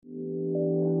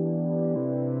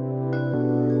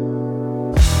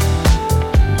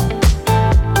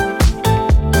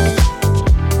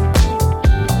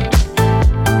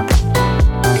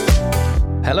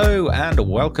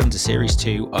welcome to Series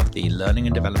 2 of the Learning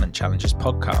and Development Challenges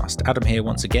podcast. Adam here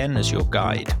once again as your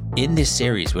guide. In this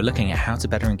series, we're looking at how to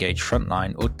better engage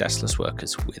frontline or deskless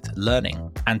workers with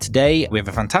learning. And today, we have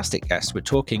a fantastic guest. We're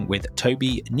talking with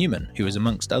Toby Newman, who is,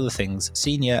 amongst other things,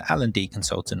 Senior L&D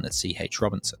Consultant at C.H.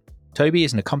 Robinson. Toby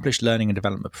is an accomplished learning and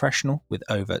development professional with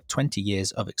over 20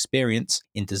 years of experience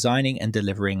in designing and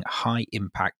delivering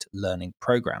high-impact learning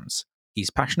programs. He's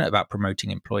passionate about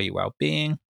promoting employee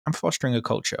well-being and fostering a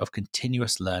culture of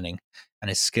continuous learning,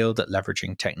 and is skilled at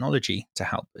leveraging technology to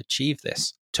help achieve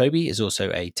this. Toby is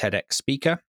also a TEDx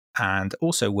speaker and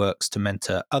also works to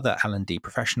mentor other L&D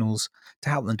professionals to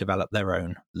help them develop their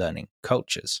own learning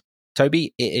cultures.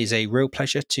 Toby, it is a real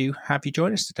pleasure to have you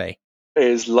join us today. It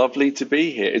is lovely to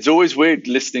be here. It's always weird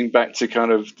listening back to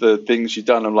kind of the things you've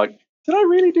done. I'm like, did I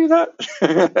really do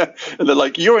that? And they're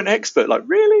like, you're an expert. Like,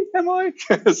 really? Am I?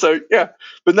 So, yeah.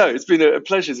 But no, it's been a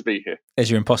pleasure to be here. There's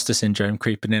your imposter syndrome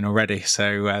creeping in already.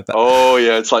 So, oh,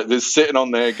 yeah. It's like there's sitting on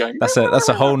there going, that's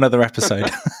a whole nother episode.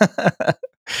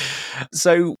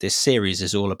 So this series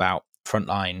is all about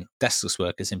frontline deskless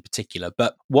workers in particular.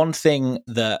 But one thing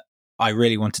that I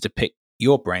really wanted to pick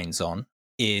your brains on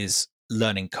is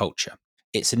learning culture.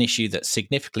 It's an issue that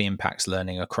significantly impacts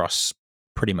learning across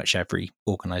pretty much every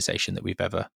organization that we've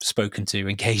ever spoken to,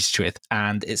 engaged with.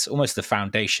 And it's almost the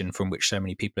foundation from which so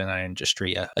many people in our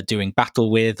industry are doing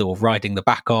battle with or riding the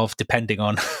back of, depending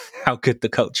on how good the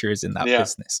culture is in that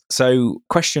business. So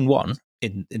question one,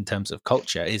 in terms of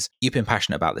culture, is you've been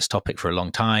passionate about this topic for a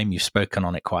long time. You've spoken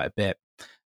on it quite a bit.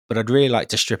 But I'd really like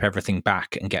to strip everything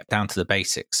back and get down to the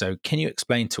basics. So can you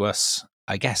explain to us,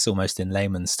 I guess almost in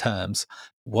layman's terms,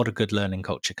 what a good learning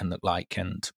culture can look like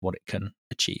and what it can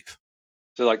achieve?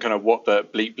 So like kind of what the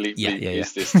bleep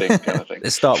is this thing kind of thing.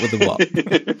 Let's start with the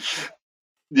what.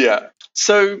 Yeah.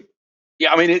 So,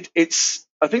 yeah, I mean, it's,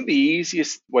 I think the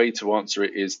easiest way to answer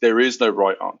it is there is no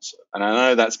right answer. And I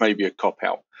know that's maybe a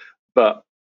cop-out, but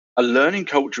a learning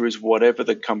culture is whatever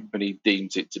the company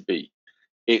deems it to be.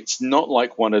 It's not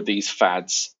like one of these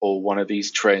fads or one of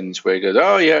these trends where it goes,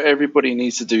 oh, yeah, everybody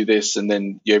needs to do this, and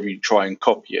then you try and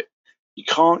copy it. You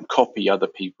can't copy other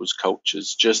people's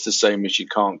cultures, just the same as you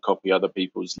can't copy other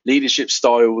people's leadership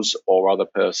styles or other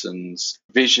person's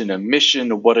vision and mission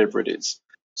or whatever it is.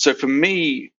 So for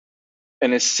me,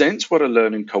 in a sense, what a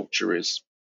learning culture is,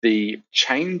 the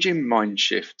change in mind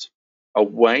shift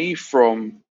away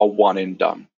from a one and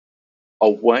done,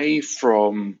 away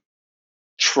from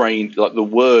train, like the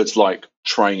words like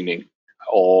training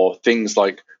or things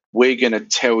like we're going to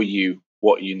tell you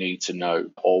what you need to know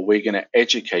or we're going to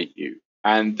educate you.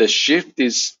 And the shift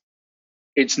is,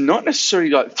 it's not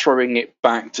necessarily like throwing it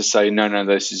back to say, no,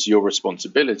 this is your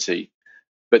responsibility.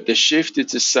 But the shift is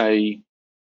to say,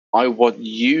 I want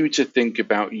you to think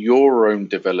about your own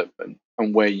development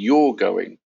and where you're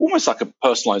going, almost like a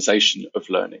personalization of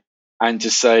learning. And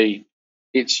to say,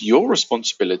 it's your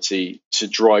responsibility to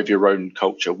drive your own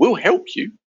culture. We'll help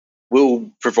you.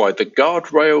 We'll provide the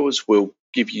guardrails. We'll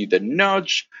give you the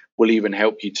nudge. We'll even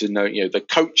help you to know, the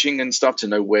coaching and stuff to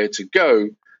know where to go.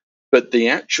 But the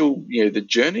actual, the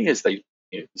journey, as they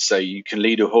say, you can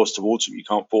lead a horse to water, you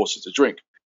can't force it to drink.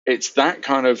 It's that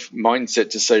kind of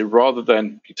mindset to say, rather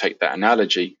than, if you take that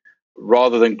analogy,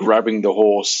 rather than grabbing the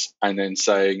horse and then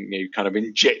saying, kind of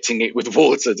injecting it with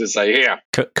water to say, here.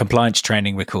 Compliance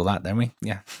training, we call that, don't we?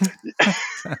 Yeah.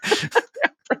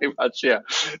 Pretty much, yeah.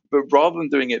 But rather than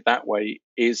doing it that way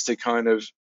is to kind of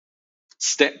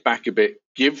step back a bit,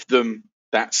 give them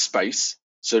that space.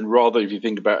 So rather, if you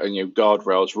think about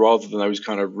guardrails, rather than those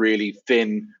kind of really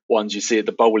thin ones you see at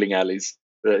the bowling alleys,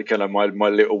 that kind of my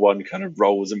little one kind of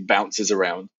rolls and bounces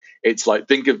around. It's like,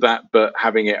 think of that, but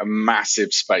having it a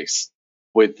massive space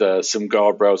with some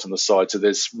guardrails on the side. So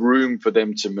there's room for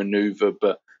them to maneuver,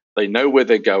 but they know where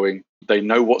they're going. They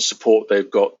know what support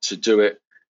they've got to do it,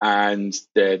 and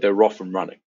they're off and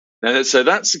running. Now, so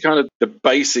that's the kind of the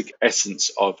basic essence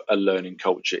of a learning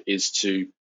culture, is to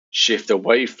shift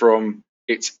away from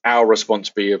it's our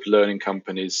responsibility of learning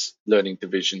companies, learning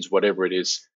divisions, whatever it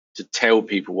is, to tell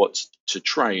people what to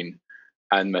train,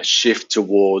 and a shift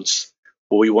towards,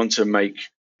 well, we want to make,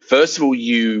 first of all,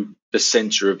 you the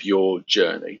center of your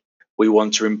journey. We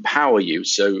want to empower you.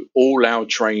 So all our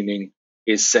training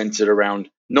is centered around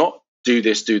not do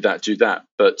this, do that,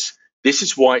 but this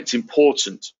is why it's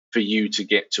important for you to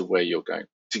get to where you're going.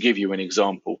 To give you an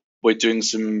example, we're doing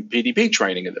some PDP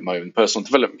training at the moment, personal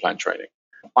development plan training.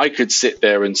 I could sit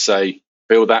there and say,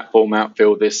 fill that form out,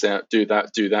 fill this out, do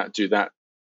that,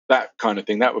 that kind of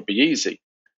thing. That would be easy.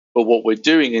 But what we're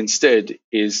doing instead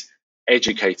is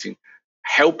educating,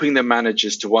 helping the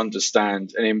managers to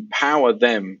understand and empower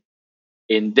them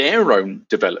in their own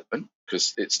development,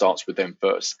 because it starts with them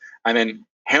first. And then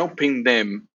helping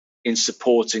them in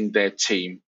supporting their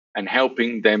team and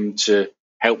helping them to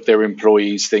help their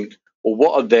employees think, well,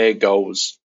 what are their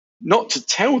goals? Not to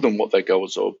tell them what their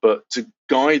goals are, but to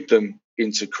guide them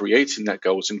into creating that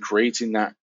goals and creating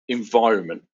that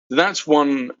environment. That's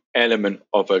one element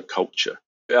of a culture.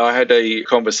 I had a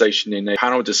conversation in a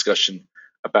panel discussion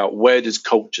about where does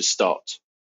culture start?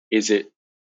 Is it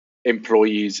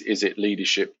employees? Is it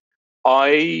leadership?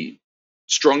 I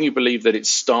strongly believe that it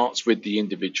starts with the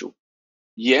individual.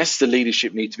 Yes, the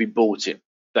leadership need to be bought in.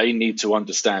 They need to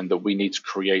understand that we need to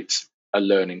create a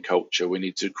learning culture. We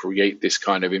need to create this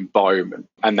kind of environment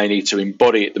and they need to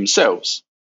embody it themselves.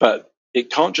 But it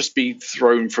can't just be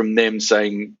thrown from them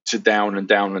saying to down and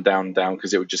down and down and down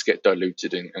because it would just get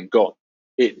diluted and gone.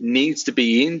 It needs to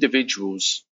be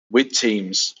individuals with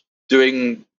teams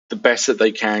doing the best that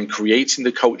they can, creating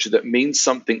the culture that means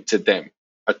something to them.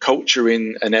 A culture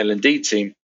in an L&D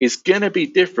team is going to be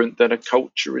different than a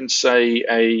culture in,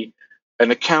 say,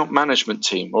 an account management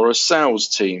team or a sales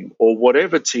team or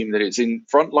whatever team that is in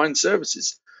frontline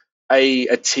services.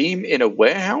 A team in a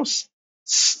warehouse,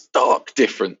 stark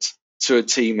different to a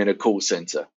team in a call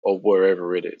center or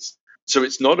wherever it is. So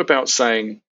it's not about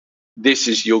saying, this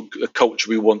is your culture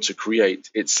we want to create.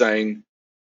 It's saying,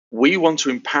 we want to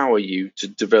empower you to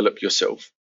develop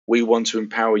yourself. We want to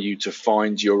empower you to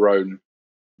find your own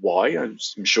why. I'm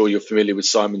sure you're familiar with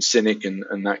Simon Sinek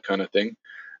and that kind of thing,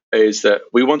 is that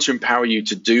we want to empower you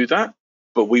to do that,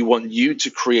 but we want you to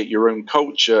create your own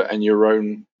culture and your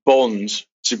own bond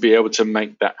to be able to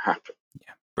make that happen.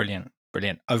 Yeah, brilliant.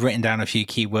 Brilliant. I've written down a few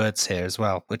key words here as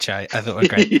well, which I thought were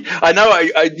great. I know,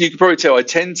 you can probably tell I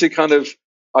tend to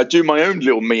I do my own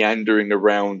little meandering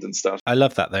around and stuff. I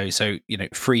love that though. So,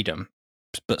 freedom,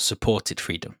 but supported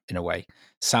freedom in a way,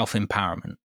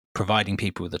 self-empowerment, providing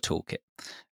people with a toolkit.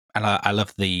 And I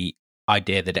love the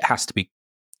idea that it has to be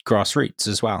grassroots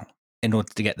as well in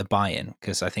order to get the buy-in,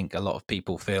 because I think a lot of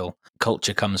people feel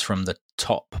culture comes from the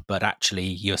top, but actually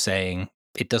you're saying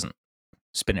it doesn't.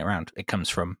 Spin it around. It comes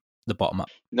from the bottom up.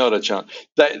 Not a chance.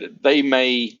 They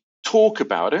may talk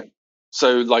about it.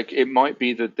 So like it might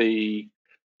be that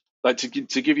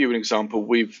to give you an example,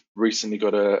 we've recently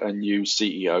got a new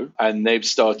CEO and they've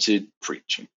started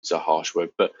preaching. It's a harsh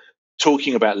word, but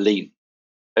talking about lean.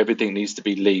 Everything needs to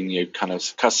be lean, kind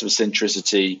of customer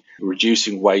centricity,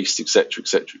 reducing waste, etc.,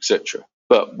 etc., etc.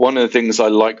 But one of the things I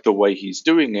like the way he's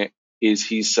doing it is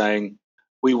he's saying,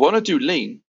 we want to do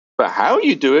lean, but how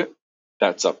you do it,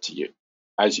 that's up to you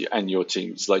and your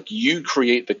teams. Like you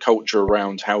create the culture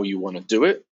around how you want to do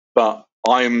it, but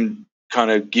I'm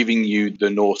kind of giving you the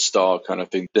North Star kind of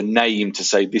thing, the name to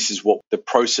say this is what the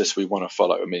process we want to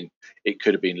follow. I mean, it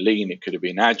could have been lean, it could have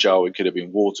been agile, it could have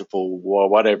been waterfall,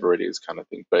 whatever it is kind of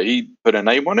thing. But he put a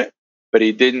name on it, but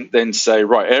he didn't then say,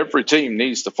 right, every team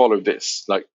needs to follow this.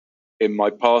 Like in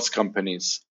my past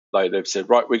companies, like they've said,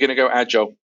 right, we're going to go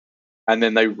agile. And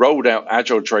then they rolled out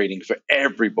agile training for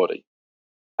everybody.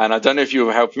 And I don't know if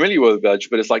you're how familiar with agile,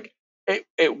 but it's like,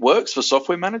 it works for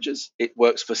software managers. It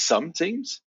works for some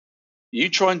teams. You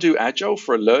try and do agile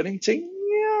for a learning team?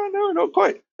 Yeah, no, not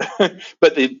quite.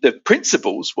 But the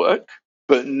principles work,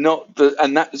 but not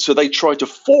so they try to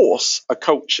force a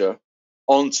culture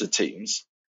onto teams.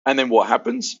 And then what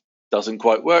happens? Doesn't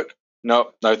quite work.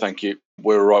 No, thank you.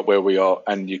 We're right where we are,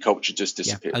 and your culture just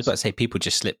disappears. Yeah, I was about to say people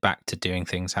just slip back to doing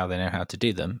things how they know how to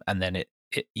do them, and then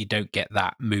you don't get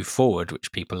that move forward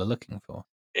which people are looking for.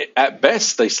 At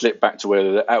best, they slip back to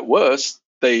where they're at. Worst,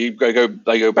 they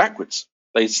go backwards.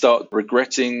 They start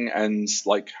regretting and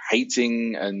like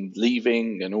hating and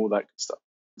leaving and all that stuff.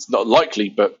 It's not likely,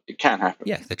 but it can happen.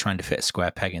 Yeah, they're trying to fit a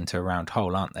square peg into a round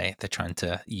hole, aren't they? They're trying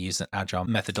to use an agile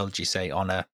methodology, say, on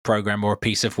a program or a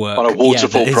piece of work. On a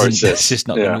waterfall process. It's just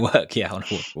not going to work. Yeah, on a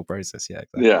waterfall process. Yeah,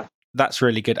 exactly. Yeah. That's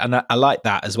really good. And I like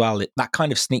that as well. That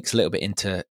kind of sneaks a little bit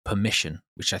into permission,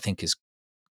 which I think is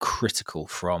critical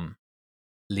from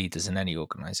leaders in any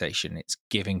organization. It's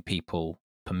giving people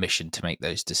permission to make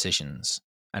those decisions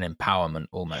and empowerment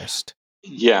almost.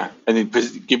 Yeah, and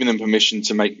then giving them permission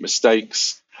to make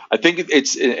mistakes. I think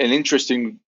it's an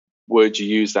interesting word you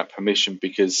use, that permission,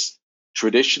 because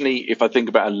traditionally, if I think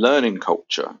about a learning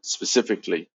culture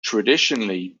specifically,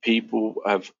 traditionally people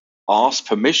have asked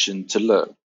permission to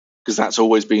learn, because that's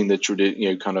always been the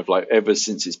tradition, kind of like ever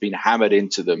since it's been hammered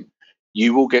into them.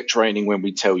 You will get training when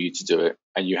we tell you to do it,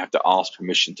 and you have to ask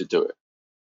permission to do it.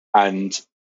 And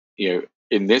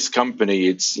in this company,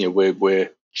 it's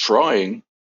we're trying,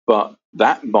 but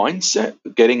that mindset,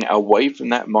 getting away from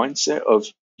that mindset of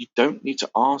you don't need to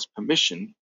ask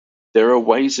permission. There are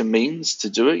ways and means to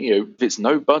do it. If it's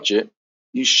no budget,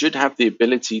 you should have the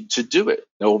ability to do it.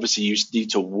 Now, obviously, you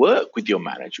need to work with your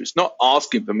manager. It's not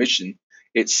asking permission.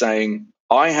 It's saying,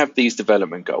 I have these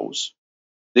development goals.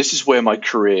 This is where my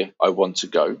career I want to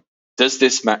go. Does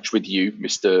this match with you,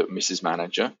 Mrs.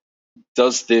 Manager?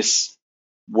 Does this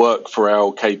work for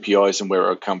our KPIs and where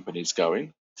our company's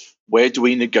going? Where do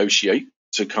we negotiate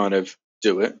to kind of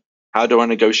do it? How do I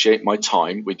negotiate my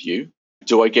time with you?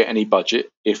 Do I get any budget?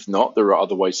 If not, there are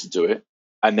other ways to do it.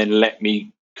 And then let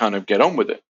me kind of get on with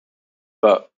it.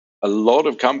 But a lot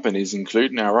of companies,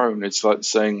 including our own, it's like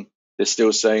saying, they're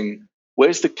still saying,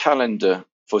 where's the calendar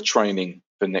for training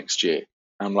for next year?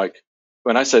 And I'm like,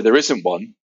 when I say there isn't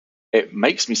one, it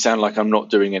makes me sound like I'm not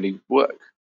doing any work.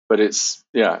 But it's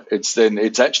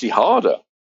actually harder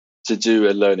to do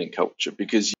a learning culture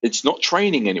because it's not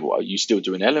training anymore. You still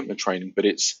do an element of training, but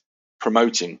it's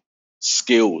promoting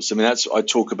skills. I mean, I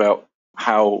talk about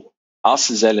how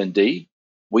us as L&D,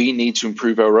 we need to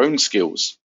improve our own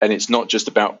skills. And it's not just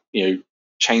about,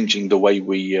 changing the way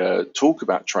we talk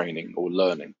about training or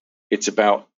learning. It's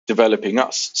about developing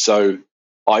us. So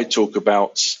I talk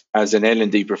about, as an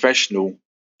L&D professional,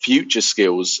 future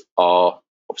skills are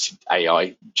obviously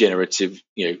AI, generative,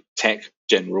 tech,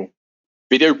 general,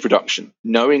 video production,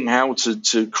 knowing how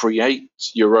to create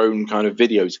your own kind of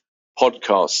videos,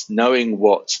 podcasts, knowing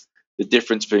what the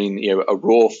difference between a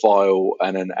raw file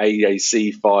and an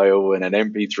AAC file and an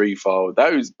MP3 file,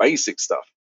 those basic stuff.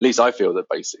 At least I feel they're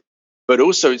basic. But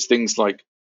also it's things like,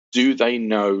 do they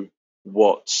know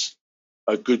what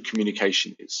a good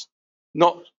communication is?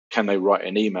 Not can they write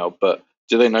an email, but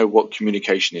do they know what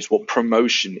communication is, what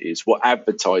promotion is, what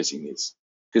advertising is?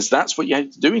 Because that's what you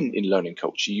have to do in learning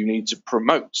culture. You need to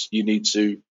promote. You need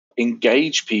to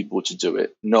engage people to do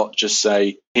it, not just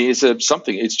say, here's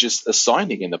something. It's just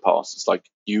assigning in the past. It's like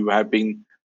you have been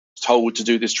told to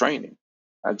do this training.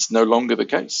 That's no longer the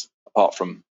case, apart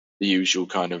from the usual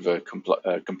kind of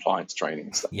compliance training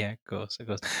and stuff. Yeah, of course, of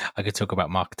course. I could talk about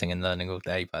marketing and learning all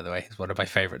day, by the way. It's one of my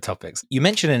favorite topics. You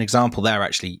mentioned an example there,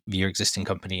 actually, of your existing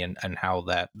company and how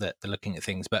they're looking at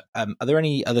things. But are there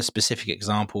any other specific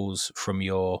examples from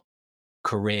your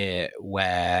career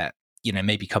where,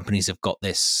 maybe companies have got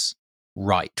this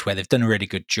right, where they've done a really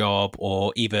good job,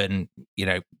 or even,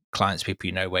 clients, people,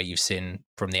 where you've seen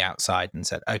from the outside and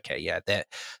said, okay, yeah,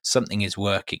 something is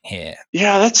working here?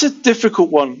 Yeah, that's a difficult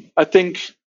one, I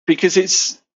think, because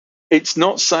it's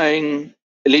not saying,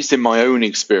 at least in my own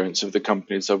experience of the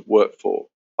companies I've worked for,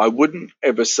 I wouldn't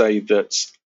ever say that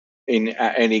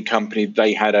at any company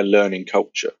they had a learning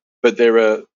culture, but there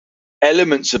are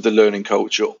elements of the learning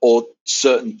culture or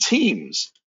certain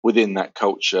teams within that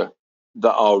culture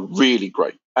that are really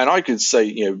great. And I could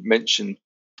say, mention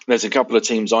there's a couple of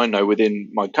teams I know within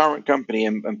my current company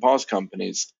and past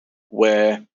companies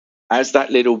where, as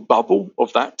that little bubble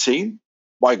of that team,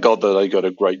 my God, they got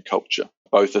a great culture,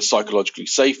 both a psychologically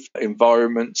safe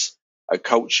environment, a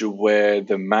culture where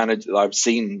the manager, I've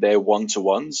seen their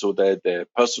one-to-ones or their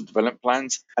personal development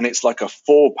plans, and it's like a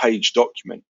 4-page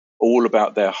document all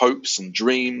about their hopes and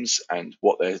dreams and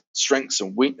what their strengths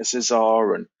and weaknesses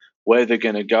are and where they're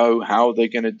going to go, how they're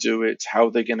going to do it, how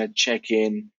they're going to check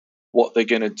in, what they're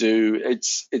going to do.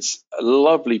 It's a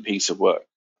lovely piece of work.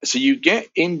 So you get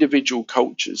individual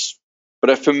cultures,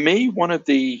 but for me, one of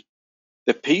the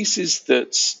pieces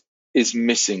that is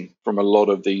missing from a lot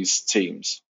of these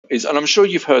teams is, and I'm sure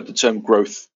you've heard the term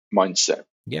growth mindset.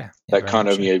 Yeah, that kind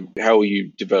of how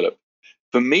you develop.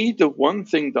 For me, the one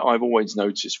thing that I've always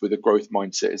noticed with a growth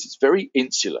mindset is it's very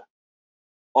insular.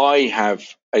 I have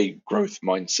a growth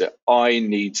mindset. I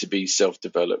need to be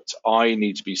self-developed. I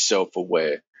need to be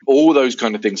self-aware, all those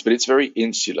kind of things, but it's very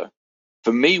insular.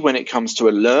 For me, when it comes to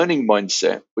a learning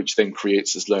mindset, which then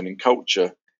creates this learning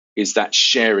culture, is that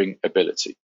sharing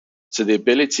ability. So the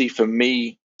ability for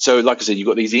me, so like I said, you've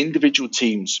got these individual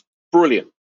teams, brilliant,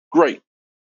 great.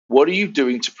 What are you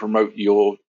doing to promote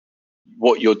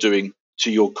what you're doing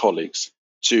to your colleagues,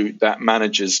 to that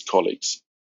manager's colleagues?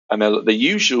 And the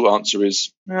usual answer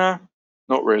is, nah,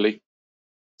 not really.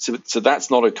 So that's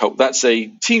not that's a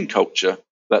team culture.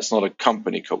 That's not a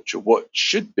company culture. What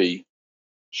should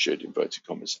inverted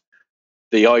commas,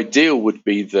 the ideal would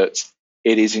be that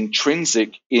it is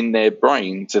intrinsic in their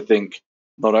brain to think,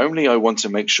 not only I want to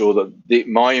make sure that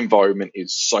my environment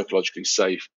is psychologically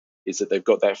safe, is that they've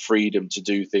got that freedom to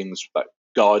do things, that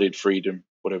guarded freedom,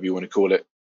 whatever you want to call it,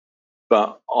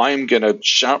 but I'm going to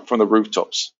shout from the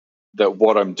rooftops that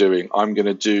what I'm doing, I'm going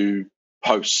to do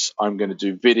posts, I'm going to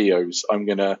do videos, I'm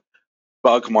going to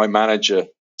bug my manager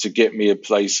to get me a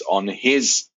place on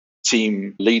his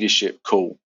team leadership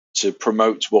call to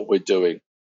promote what we're doing.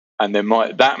 And then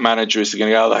that manager is going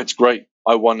to go, oh, that's great.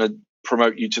 I want to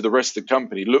promote you to the rest of the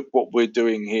company. Look what we're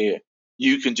doing here.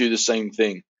 You can do the same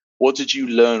thing. What did you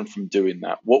learn from doing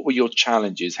that? What were your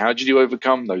challenges? How did you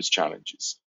overcome those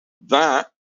challenges? That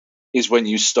is when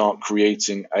you start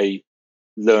creating a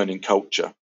learning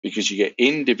culture, because you get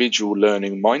individual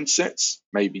learning mindsets,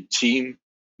 maybe team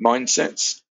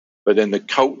mindsets, but then the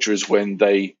culture is when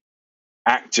they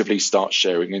actively start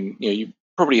sharing. And you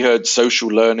probably heard social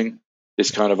learning,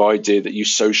 this kind of idea that you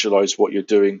socialize what you're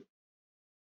doing.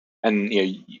 And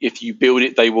if you build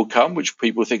it, they will come, which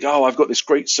people think, oh, I've got this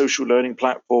great social learning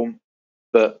platform,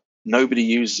 but nobody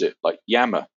uses it. Like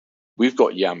Yammer, we've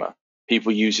got Yammer.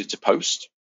 People use it to post.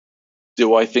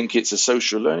 Do I think it's a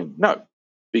social learning? No,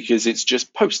 because it's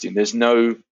just posting. There's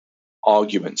no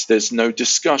arguments. There's no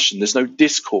discussion. There's no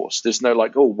discourse. There's no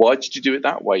like, oh, why did you do it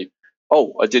that way?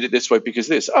 Oh, I did it this way because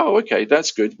this. Oh, okay,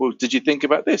 that's good. Well, did you think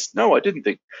about this? No, I didn't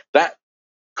think. That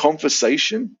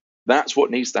conversation, that's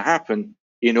what needs to happen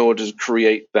in order to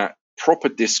create that proper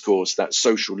discourse, that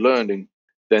social learning.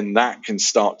 Then that can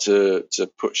start to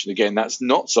push. And again, that's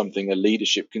not something a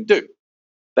leadership can do.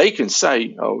 They can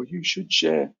say, oh, you should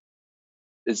share.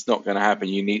 It's not going to happen.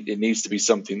 It needs to be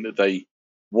something that they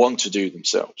want to do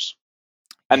themselves.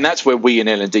 And that's where we in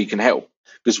L&D can help,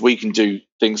 because we can do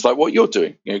things like what you're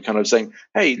doing, kind of saying,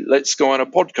 hey, let's go on a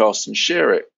podcast and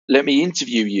share it. Let me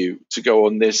interview you to go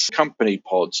on this company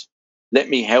pod. Let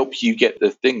me help you get the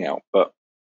thing out. But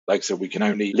like I said, we can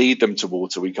only lead them to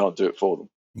water. We can't do it for them.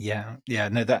 Yeah.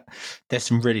 No, there's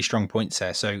some really strong points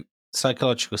there. So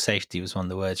psychological safety was one of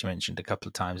the words you mentioned a couple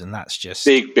of times, and that's just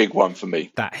big one for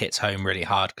me. That hits home really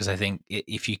hard, because I think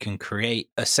if you can create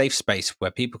a safe space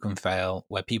where people can fail,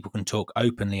 where people can talk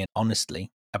openly and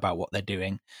honestly about what they're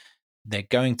doing, they're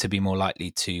going to be more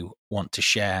likely to want to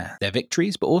share their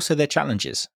victories, but also their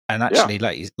challenges. And actually,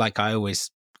 like I always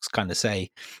kind of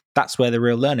say, that's where the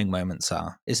real learning moments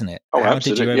are, isn't it? Oh, how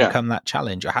absolutely. did you overcome that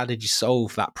challenge, or how did you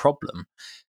solve that problem?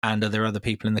 And are there other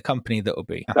people in the company that will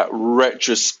be that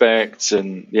retrospect?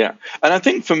 And I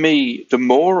think for me, the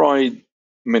more I've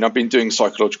been doing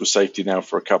psychological safety now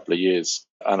for a couple of years,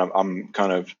 and I'm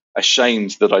kind of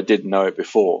ashamed that I didn't know it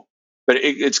before, but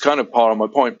it's kind of part of my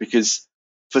point, because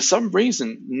for some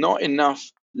reason, not enough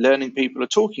learning people are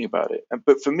talking about it.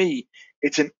 But for me,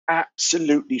 it's an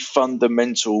absolutely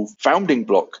fundamental founding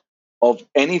block of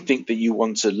anything that you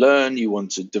want to learn, you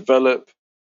want to develop.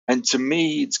 And to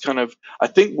me, it's kind of, I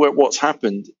think what's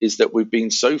happened is that we've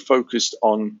been so focused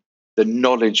on the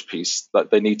knowledge piece, that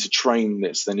they need to train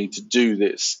this, they need to do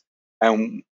this.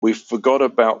 And we forgot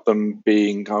about them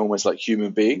being almost like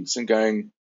human beings and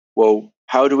going, well,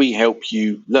 how do we help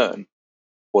you learn?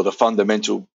 Well, the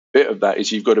fundamental bit of that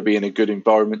is you've got to be in a good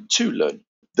environment to learn.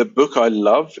 The book I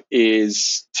love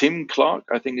is Tim Clark,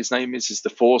 I think his name is The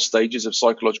 4 Stages of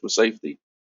Psychological Safety.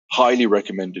 Highly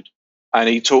recommended. And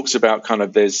he talks about kind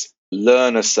of there's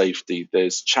learner safety,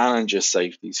 there's challenger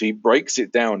safety. So he breaks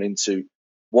it down into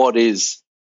what is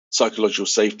psychological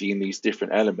safety in these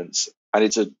different elements. And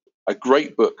it's a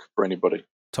great book for anybody.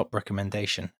 Top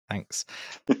recommendation. Thanks.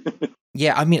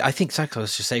 Yeah, I think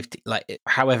psychological safety,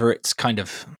 however it's kind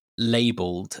of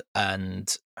labeled,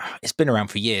 and it's been around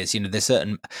for years. There's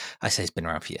certain, I say it's been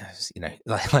around for years,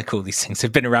 like all these things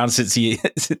have been around since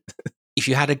years. If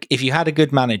you had a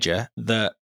good manager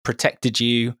that protected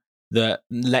you, that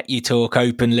let you talk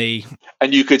openly,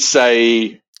 and you could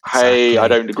say, hey, I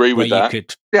don't agree with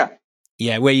that.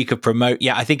 Where you could promote.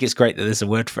 Yeah, I think it's great that there's a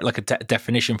word for it, like a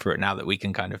definition for it now that we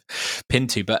can kind of pin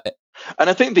to. And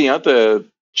I think the other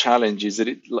challenge is that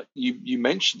it, like you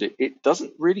mentioned it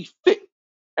doesn't really fit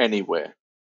anywhere.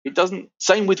 It doesn't.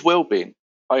 Same with well-being.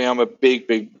 I am a big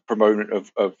proponent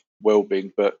of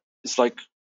well-being, but it's like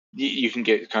you can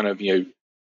get kind of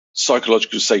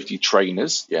psychological safety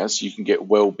trainers. Yes, you can get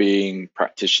well-being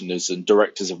practitioners and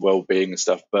directors of well-being and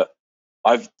stuff. But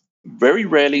I've very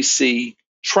rarely see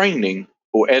training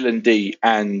or L&D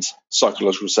and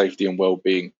psychological safety and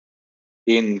well-being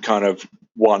in kind of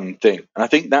one thing. And I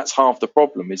think that's half the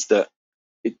problem, is that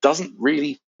it doesn't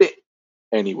really fit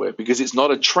anywhere, because it's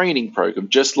not a training program.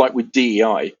 Just like with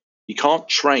DEI, you can't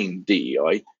train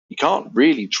DEI. You can't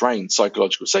really train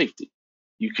psychological safety.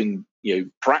 You can,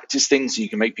 practice things, you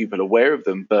can make people aware of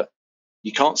them, but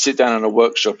you can't sit down in a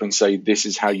workshop and say, this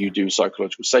is how you do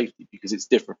psychological safety, because it's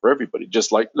different for everybody,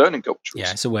 just like learning culture.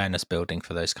 Yeah, it's awareness building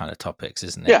for those kind of topics,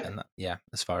 isn't it? Yeah. And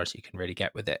as far as you can really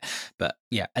get with it. But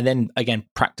and then again,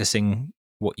 practicing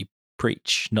what you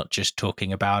preach, not just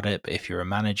talking about it, but if you're a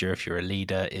manager, if you're a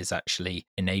leader, is actually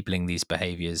enabling these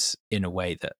behaviors in a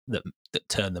way that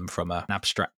turn them from an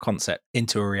abstract concept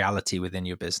into a reality within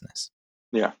your business.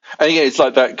 Yeah. And it's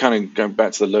like that kind of going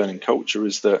back to the learning culture,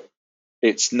 is that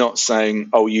It's not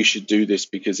saying, oh, you should do this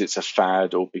because it's a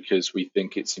fad or because we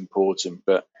think it's important.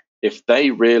 But if they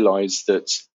realize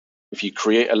that if you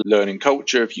create a learning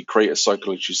culture, if you create a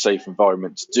psychologically safe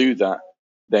environment to do that,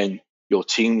 then your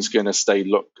team's going to stay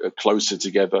closer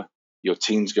together. Your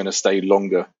team's going to stay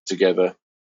longer together.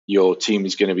 Your team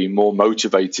is going to be more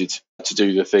motivated to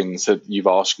do the things that you've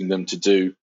asking them to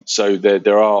do. So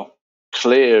there are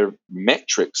clear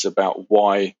metrics about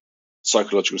why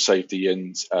psychological safety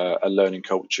and a learning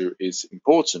culture is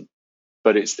important.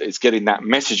 But it's getting that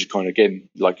message kind of, again,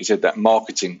 like you said, that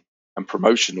marketing and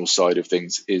promotional side of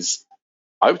things is,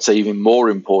 I would say, even more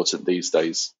important these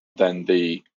days than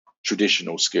the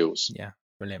traditional skills. Yeah,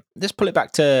 brilliant. Let's pull it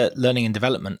back to learning and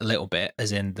development a little bit,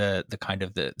 as in the kind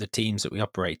of the teams that we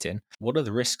operate in. What are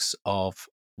the risks of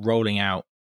rolling out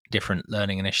different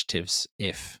learning initiatives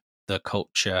if the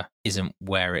culture isn't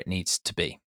where it needs to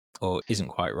be or isn't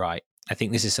quite right? I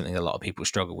think this is something a lot of people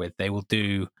struggle with. They will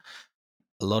do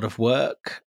a lot of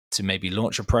work to maybe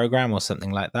launch a program or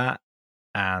something like that,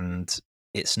 and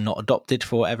it's not adopted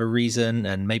for whatever reason,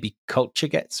 and maybe culture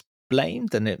gets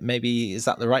blamed, and it maybe, is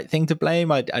that the right thing to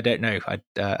blame? I don't know.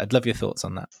 I'd love your thoughts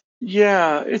on that.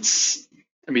 Yeah,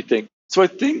 let me think. So I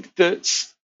think that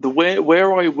the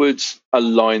where I would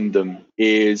align them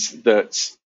is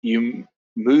that you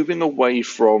moving away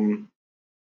from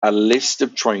a list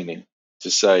of training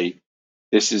to say,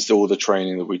 this is all the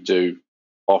training that we do,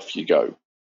 off you go,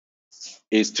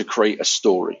 is to create a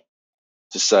story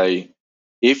to say,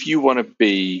 if you want to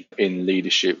be in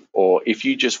leadership or if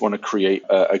you just want to create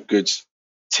a good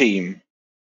team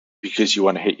because you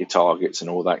want to hit your targets and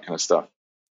all that kind of stuff,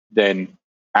 then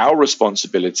our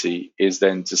responsibility is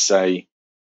then to say,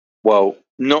 well,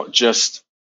 not just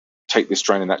take this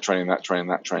training, that training, that training,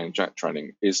 that training, that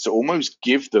training, is to almost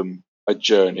give them a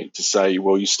journey to say,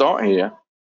 well, you start here,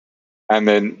 and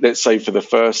then let's say for the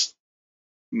first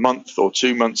month or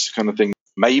 2 months kind of thing,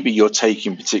 maybe you're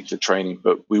taking particular training,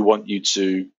 but we want you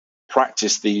to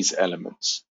practice these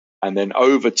elements. And then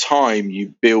over time,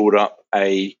 you build up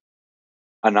an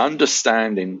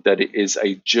understanding that it is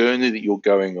a journey that you're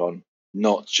going on,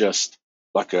 not just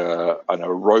like a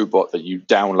robot that you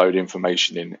download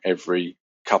information in every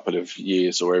couple of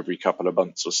years or every couple of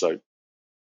months or so.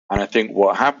 And I think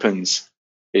what happens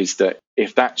is that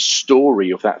if that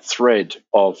story of that thread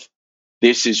of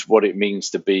this is what it means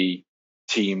to be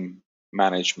team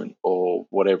management or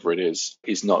whatever it is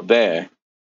not there,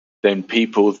 then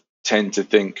people tend to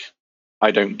think,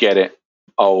 I don't get it.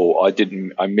 Oh,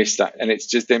 I missed that. And it's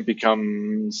just then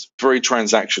becomes very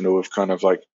transactional of kind of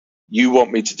like, you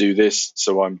want me to do this,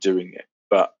 so I'm doing it.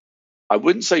 But I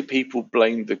wouldn't say people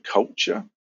blame the culture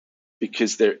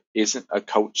because there isn't a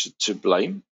culture to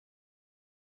blame.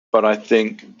 But I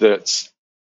think that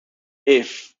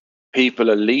if people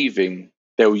are leaving,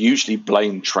 they'll usually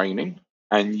blame training.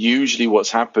 And usually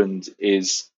what's happened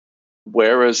is,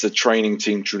 whereas the training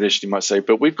team traditionally might say,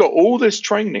 but we've got all this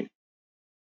training,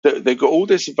 they've got all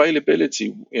this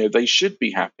availability, they should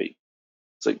be happy.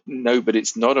 It's like, no, but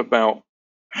it's not about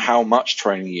how much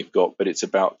training you've got, but it's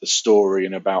about the story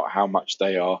and about how much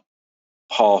they are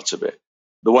part of it.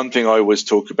 The one thing I always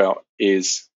talk about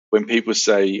is when people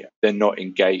say they're not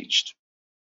engaged,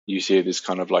 you see this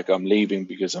kind of like, I'm leaving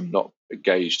because I'm not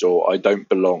engaged or I don't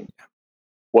belong.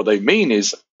 What they mean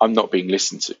is, I'm not being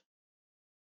listened to.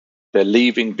 They're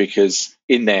leaving because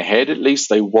in their head, at least,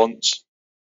 they want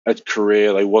a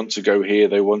career, they want to go here,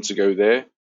 they want to go there,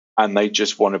 and they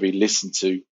just want to be listened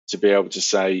to be able to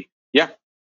say, yeah,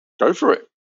 go for it.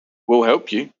 We'll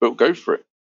help you, but go for it.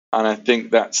 And I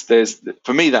think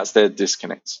for me, that's their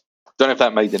disconnect. Don't know if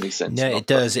that made any sense. No, it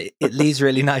does. It leads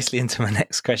really nicely into my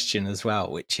next question as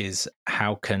well, which is,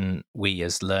 how can we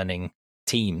as learning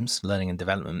teams, learning and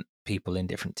development people in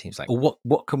different teams, like,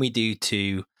 what can we do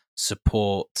to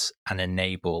support and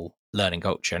enable learning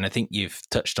culture? And I think you've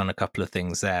touched on a couple of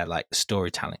things there, like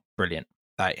storytelling. Brilliant.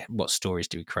 Like, what stories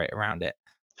do we create around it?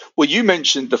 Well, you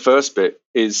mentioned the first bit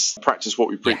is practice what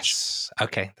we preach. Yes.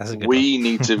 Okay, that's a good We one.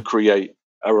 need to create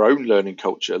our own learning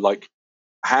culture. Like,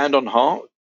 hand on heart,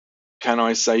 can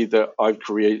I say that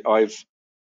I've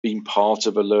been part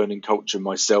of a learning culture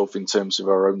myself in terms of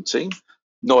our own team?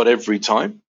 Not every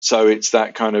time. So it's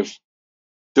that kind of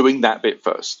doing that bit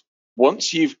first.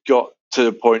 Once you've got to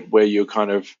the point where you're kind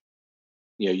of,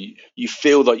 you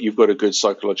feel that you've got a good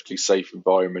psychologically safe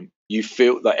environment. You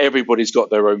feel that everybody's got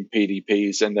their own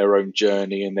PDPs and their own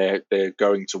journey, and they're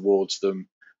going towards them,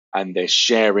 and they're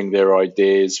sharing their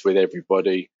ideas with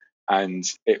everybody, and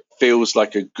it feels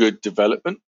like a good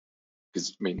development.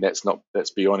 Because I mean,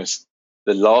 let's be honest.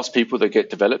 The last people that get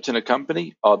developed in a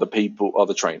company are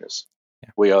the trainers. Yeah.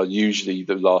 We are usually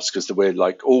the last because we're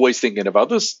like always thinking of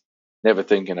others, never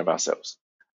thinking of ourselves.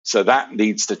 So that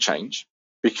needs to change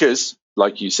because,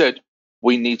 like you said,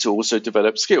 we need to also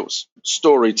develop skills,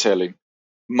 storytelling,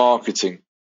 marketing,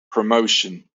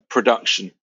 promotion,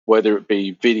 production, whether it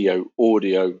be video,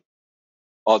 audio,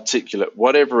 articulate,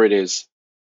 whatever it is,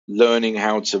 learning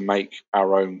how to make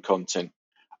our own content.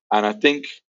 And I think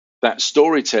that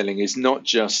storytelling is not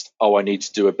just, oh, I need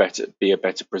to be a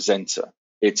better presenter.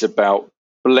 It's about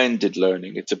blended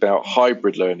learning. It's about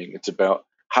hybrid learning. It's about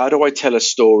how do I tell a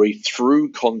story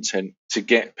through content to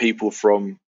get people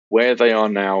from where they are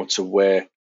now to where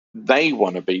they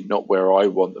want to be, not where I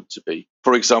want them to be.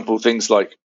 For example, things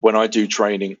like when I do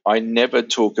training, I never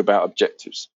talk about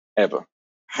objectives ever.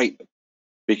 Hate them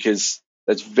because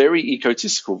that's very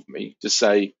egotistical for me to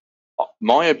say,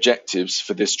 my objectives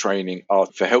for this training are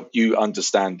to help you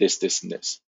understand this, this, and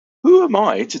this. Who am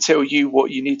I to tell you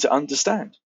what you need to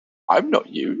understand? I'm not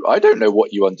you. I don't know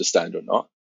what you understand or not.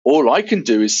 All I can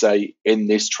do is say, in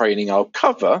this training, I'll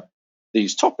cover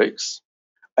these topics.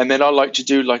 And then I like to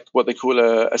do like what they call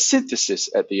a synthesis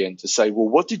at the end to say, well,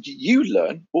 what did you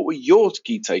learn? What were your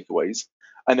key takeaways?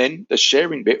 And then the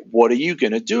sharing bit, what are you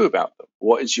going to do about them?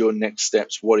 What is your next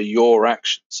steps? What are your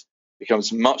actions? It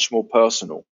becomes much more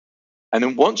personal. And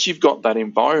then once you've got that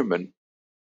environment,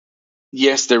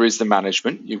 yes, there is the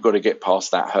management. You've got to get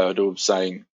past that hurdle of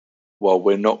saying, well,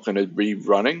 we're not going to be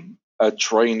running a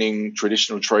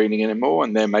traditional training anymore.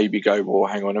 And then maybe go,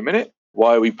 well, hang on a minute.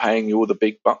 Why are we paying you all the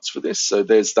big bucks for this? So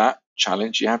there's that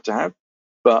challenge you have to have.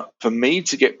 But for me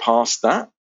to get past that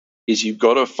is you've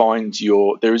got to find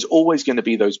there is always going to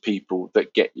be those people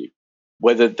that get you,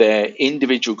 whether they're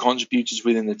individual contributors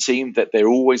within the team, that they're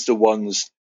always the ones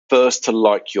first to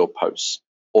like your posts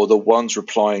or the ones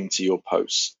replying to your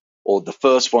posts or the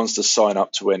first ones to sign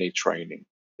up to any training.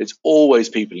 It's always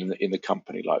people in the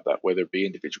company like that, whether it be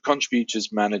individual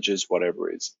contributors, managers, whatever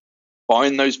it is.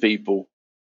 Find those people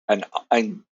and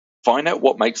find out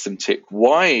what makes them tick.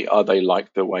 Why are they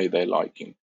like the way they're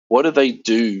liking? What do they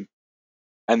do?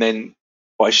 And then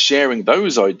by sharing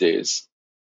those ideas,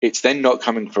 it's then not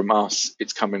coming from us,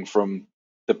 it's coming from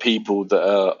the people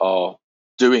that are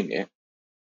doing it.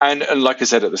 And like I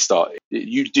said at the start,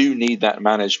 you do need that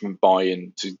management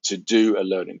buy-in to do a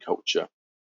learning culture.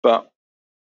 But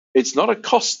it's not a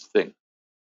cost thing.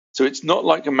 So it's not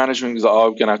like a management is like, oh,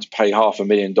 I'm going to have to pay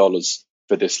 $500,000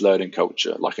 for this learning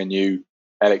culture, like a new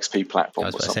LXP platform I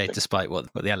was or about to say, something. despite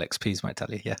what the LXPs might tell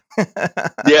you, yeah.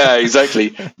 Yeah,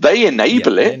 exactly. They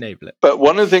enable it. They enable it. But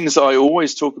one of the things I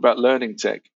always talk about learning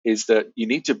tech is that you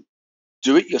need to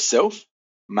do it yourself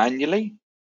manually.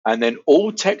 And then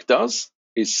all tech does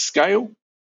is scale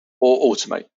or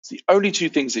automate. It's the only two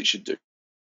things it should do.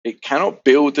 It cannot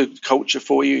build the culture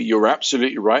for you. You're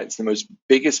absolutely right. It's the most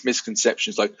biggest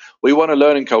misconceptions. Like, we want a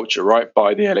learning culture, right?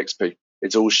 By the LXP.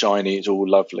 It's all shiny. It's all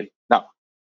lovely. Now,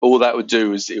 all that would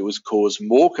do is it would cause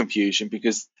more confusion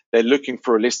because they're looking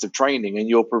for a list of training and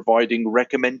you're providing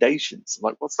recommendations.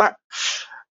 Like, what's that?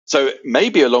 So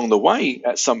maybe along the way,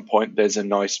 at some point, there's a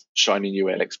nice shiny new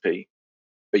LXP,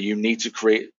 but you need to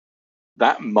create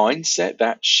that mindset,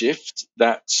 that shift,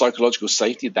 that psychological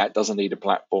safety. That doesn't need a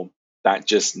platform. That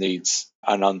just needs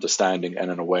an understanding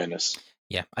and an awareness.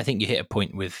 Yeah, I think you hit a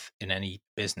point in any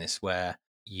business where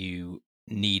you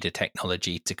need a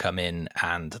technology to come in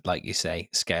and, like you say,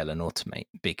 scale and automate,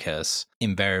 because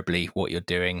invariably what you're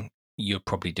doing, you're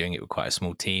probably doing it with quite a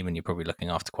small team and you're probably looking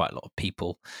after quite a lot of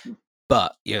people.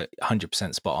 But you're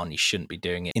 100% spot on. You shouldn't be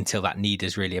doing it until that need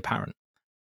is really apparent.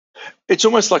 It's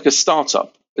almost like a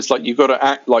startup. It's like you've got to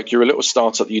act like you're a little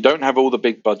startup. You don't have all the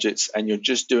big budgets and you're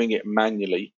just doing it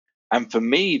manually. And for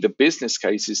me, the business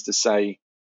case is to say,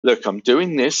 look, I'm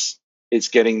doing this. It's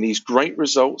getting these great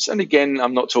results. And again,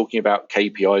 I'm not talking about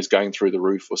KPIs going through the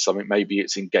roof or something. Maybe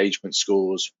it's engagement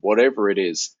scores, whatever it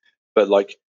is. But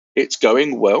like, it's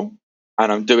going well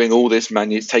and I'm doing all this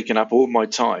manually. It's taking up all my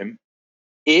time.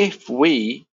 If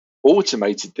we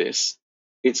automated this,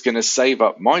 it's going to save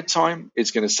up my time.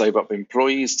 It's going to save up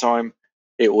employees' time.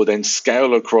 It will then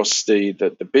scale across the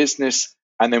business,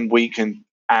 and then we can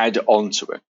add on to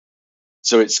it.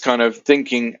 So it's kind of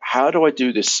thinking, how do I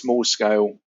do this small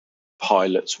scale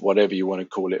pilots, whatever you want to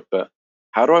call it, but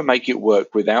how do I make it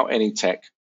work without any tech?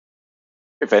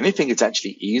 If anything, it's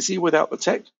actually easy without the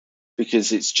tech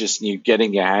because it's just you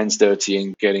getting your hands dirty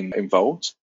and getting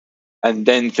involved, and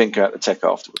then think about the tech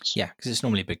afterwards. Yeah, because it's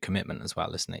normally a big commitment as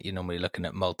well, isn't it? You're normally looking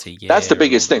at multi-year. That's the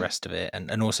biggest and all thing. the rest of it,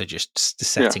 and also just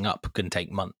setting up can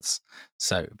take months.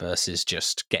 So versus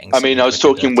just getting. I mean, I was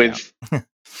talking with.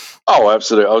 Oh,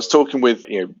 absolutely. I was talking with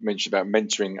mentioned about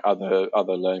mentoring other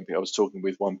learning people. I was talking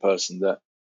with one person that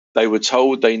they were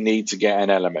told they need to get an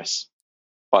LMS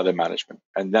by their management.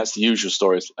 And that's the usual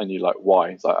story. And you're like, why?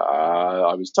 It's like,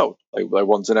 I was told they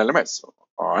want an LMS.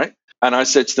 All right. And I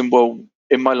said to them, well,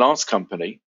 in my last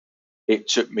company, it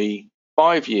took me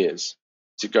 5 years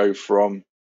to go from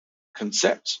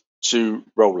concept to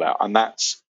rollout. And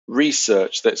that's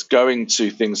research that's going to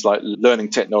things like learning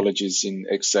technologies in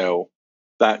Excel,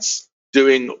 that's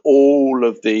doing all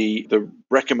of the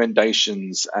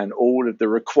recommendations and all of the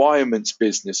requirements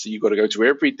business. So you've got to go to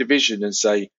every division and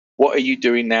say, what are you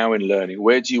doing now in learning?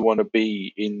 Where do you want to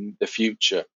be in the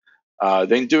future?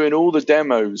 Then doing all the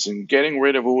demos and getting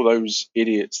rid of all those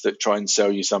idiots that try and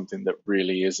sell you something that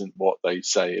really isn't what they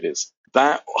say it is.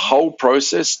 That whole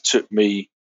process took me,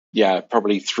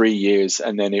 probably 3 years.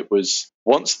 And then it was,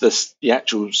 once the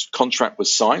actual contract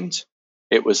was signed,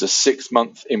 it was a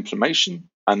 6-month implementation.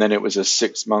 And then it was a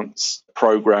 6 months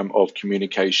program of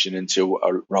communication until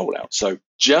a rollout. So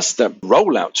just the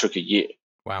rollout took a year.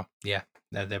 Wow. Yeah.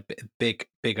 No, they're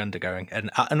big undergoing,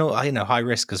 and high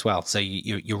risk as well. So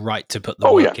you're right to put the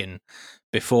work in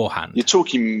beforehand. You're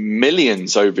talking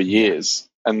millions over years,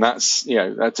 and that's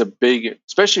a big,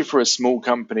 especially for a small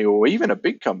company or even a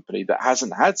big company that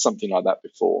hasn't had something like that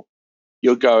before.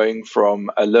 You're going from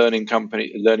a learning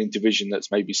division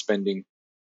that's maybe spending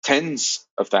tens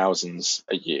of thousands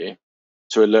a year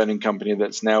to a learning company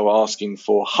that's now asking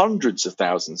for hundreds of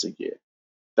thousands a year.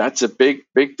 That's a big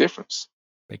difference.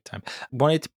 Big time. I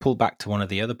wanted to pull back to one of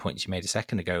the other points you made a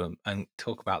second ago and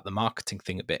talk about the marketing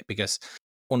thing a bit, because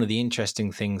one of the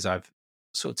interesting things I've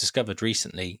sort of discovered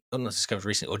recently,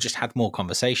 or just had more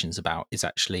conversations about, is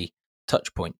actually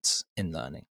touch points in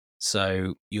learning.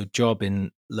 So your job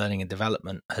in learning and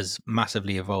development has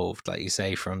massively evolved, like you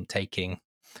say, from taking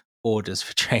orders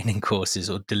for training courses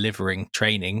or delivering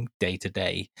training day to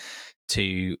day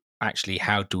to actually,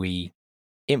 how do we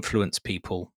influence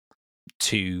people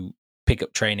to pick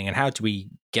up training, and how do we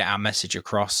get our message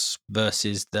across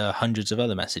versus the hundreds of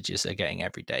other messages they're getting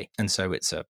every day? And so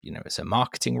it's a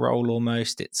marketing role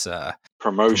almost. It's a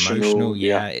promotional,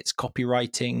 it's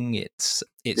copywriting, it's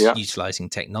utilizing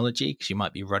technology, because you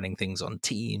might be running things on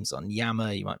Teams, on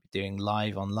Yammer, you might be doing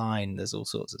live online. There's all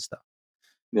sorts of stuff.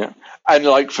 Yeah, and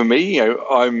like for me,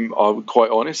 I'm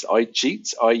quite honest. I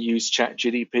cheat. I use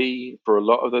ChatGPT for a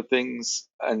lot of the things,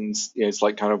 and it's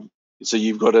like kind of, so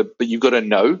you've got to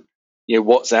know,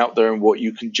 what's out there and what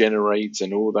you can generate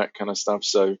and all that kind of stuff.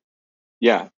 So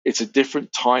yeah, it's a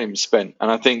different time spent, and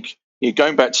I think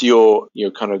going back to your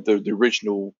kind of the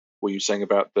original, what you were saying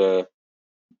about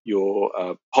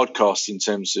your podcast in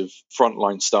terms of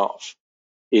frontline staff,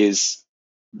 is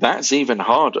that's even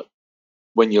harder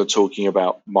when you're talking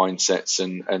about mindsets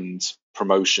and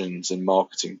promotions and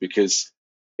marketing, because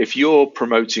if you're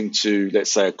promoting to,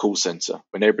 let's say, a call center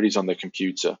when everybody's on their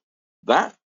computer,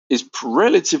 that is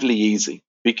relatively easy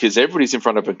because everybody's in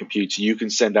front of a computer. You can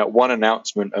send out one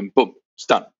announcement and boom, it's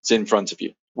done. It's in front of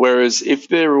you. Whereas if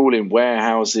they're all in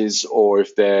warehouses, or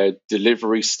if they're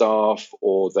delivery staff,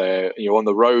 or they're on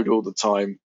the road all the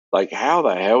time, like, how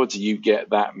the hell do you get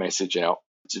that message out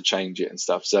to change it and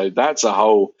stuff? So that's a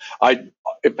whole,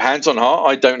 hands on heart,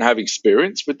 I don't have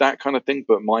experience with that kind of thing,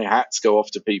 but my hats go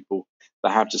off to people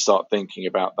that have to start thinking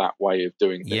about that way of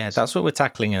doing things. Yeah, that's what we're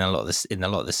tackling in a lot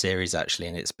of the series, actually,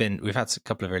 and we've had a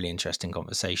couple of really interesting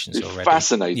conversations it's already.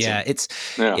 Fascinating. Yeah,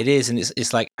 it is, and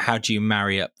it's like, how do you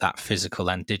marry up that physical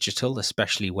and digital,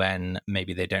 especially when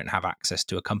maybe they don't have access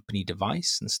to a company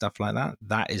device and stuff like that.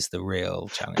 That is the real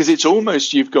challenge, because it's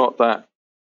almost, you've got that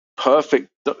perfect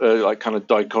like kind of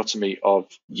dichotomy of,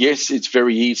 yes, it's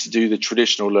very easy to do the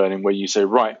traditional learning where you say,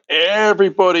 right,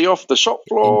 everybody off the shop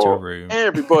floor, into a room,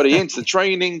 everybody into the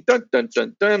training, dun, dun,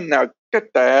 dun, dun, now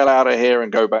get the hell out of here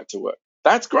and go back to work.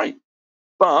 That's great,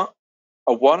 but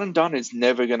a one and done is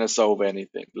never going to solve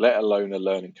anything, let alone a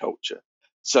learning culture.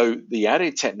 So the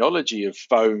added technology of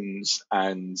phones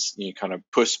and kind of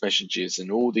push messages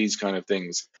and all these kind of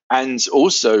things, and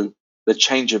also the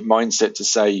change of mindset to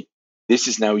say, this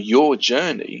is now your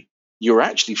journey, you're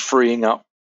actually freeing up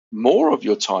more of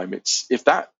your time. It's, if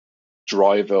that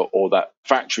driver or that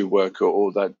factory worker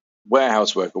or that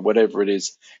warehouse worker, whatever it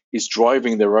is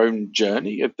driving their own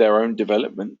journey of their own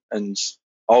development and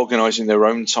organizing their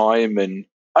own time, and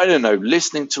I don't know,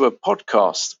 listening to a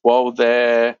podcast while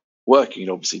they're working,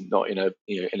 obviously not in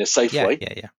a safe way.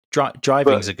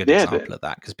 Driving's a good example of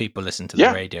that, because people listen to the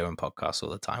radio and podcasts all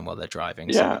the time while they're driving.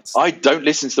 Yeah, so I don't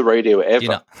listen to the radio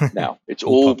ever now. It's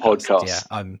all podcasts.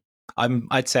 Yeah,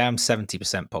 I'd say I'm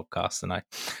 70% podcast, and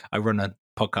I run a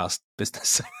podcast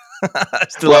business. When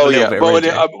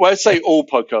I say all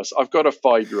podcasts, I've got a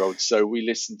 5-year-old, so we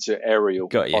listen to Ariel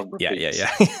on repeat.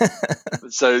 Yeah.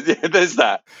 So there's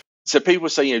that. So people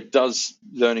say, does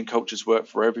learning cultures work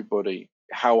for everybody?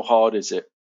 How hard is it?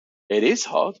 It is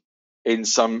hard. In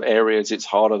some areas, it's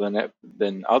harder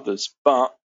than others.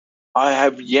 But I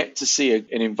have yet to see an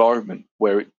environment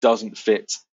where it doesn't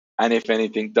fit, and if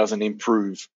anything, doesn't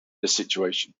improve the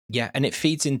situation. Yeah, and it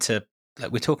feeds into,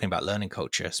 like, we're talking about learning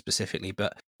culture specifically,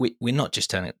 but we're not just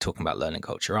talking about learning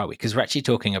culture, are we? Because we're actually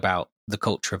talking about the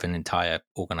culture of an entire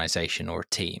organization or a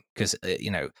team. Because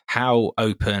how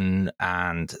open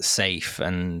and safe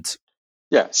and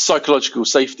Yeah, psychological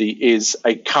safety is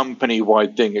a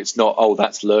company-wide thing. It's not, oh,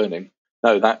 that's learning.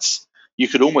 No, you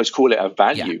could almost call it a yeah,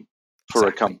 value for a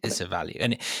exactly, company. it's a value,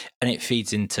 and it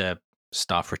feeds into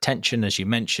staff retention, as you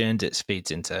mentioned. It feeds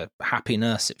into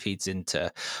happiness. It feeds into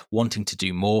wanting to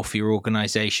do more for your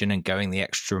organization and going the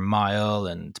extra mile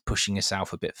and pushing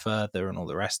yourself a bit further and all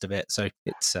the rest of it. So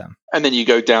it's And then you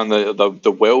go down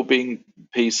the well-being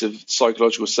piece of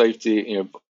psychological safety.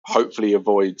 Hopefully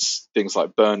avoids things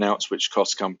like burnouts, which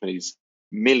cost companies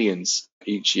millions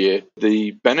each year.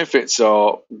 The benefits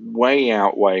are way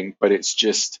outweighing, but it's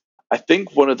just, I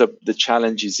think one of the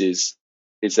challenges is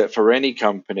that for any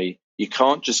company, you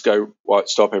can't just go, right,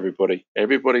 stop everybody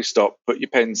stop, put your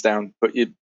pens down,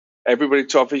 everybody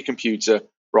to off your computer.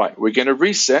 Right, we're going to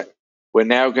reset. We're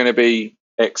now going to be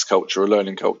X culture or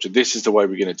learning culture. This is the way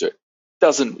we're going to do it.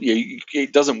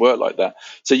 It doesn't work like that.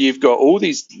 So you've got all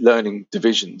these learning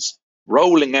divisions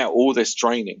rolling out all this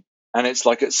training, and it's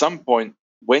like at some point,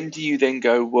 when do you then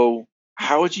go, well,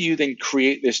 how do you then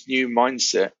create this new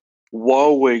mindset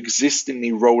while we're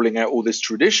existingly rolling out all this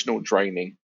traditional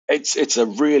training? It's a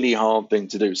really hard thing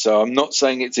to do. So I'm not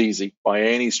saying it's easy by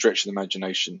any stretch of the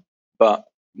imagination, but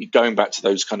going back to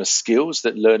those kind of skills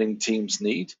that learning teams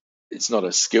need, it's not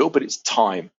a skill, but it's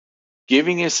time.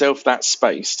 Giving yourself that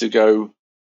space to go,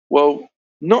 well,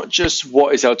 not just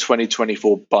what is our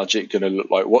 2024 budget going to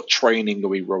look like, what training are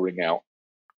we rolling out,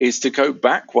 is to go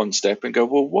back one step and go,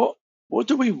 well, what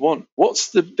do we want? What's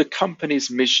the company's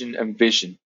mission and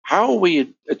vision? How are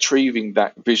we achieving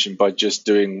that vision by just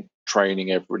doing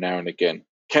training every now and again?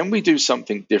 Can we do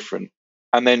something different?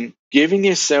 And then giving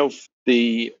yourself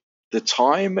the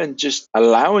time and just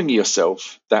allowing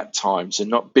yourself that time, so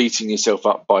not beating yourself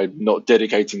up by not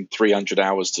dedicating 300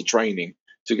 hours to training,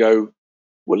 to go,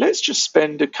 well, let's just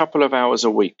spend a couple of hours a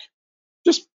week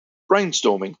just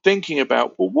brainstorming, thinking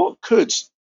about, well, what could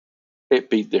it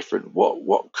be different?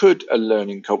 What could a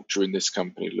learning culture in this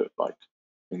company look like?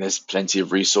 I mean, there's plenty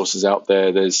of resources out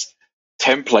there. There's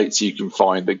templates you can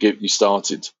find that get you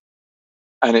started.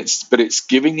 And it's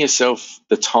giving yourself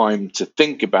the time to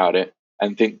think about it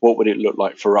and think, what would it look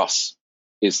like for us,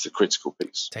 is the critical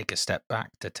piece. take a step back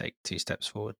to take 2 steps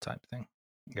forward type thing.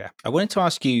 Yeah. I wanted to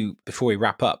ask you before we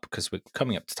wrap up, because we're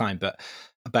coming up to time, but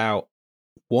about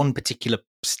one particular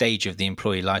stage of the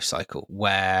employee life cycle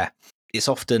where it's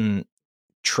often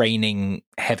training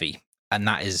heavy, and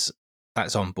that's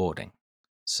onboarding.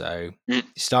 So you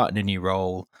start in a new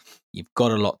role, you've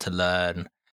got a lot to learn.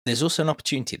 There's also an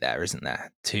opportunity there, isn't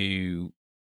there, to,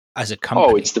 as a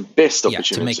company, It's the best to make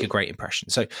opportunity. a great impression.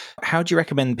 So how do you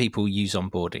recommend people use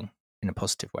onboarding in a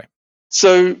positive way?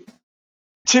 So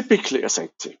typically, I say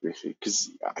typically because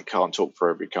I can't talk for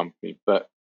every company, but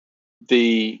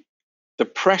the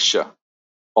pressure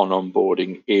on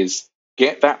onboarding is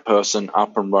get that person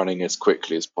up and running as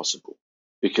quickly as possible,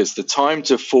 because the time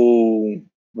to full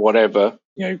whatever,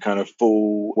 kind of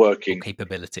full working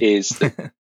Capability. is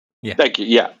the Yeah. thank you,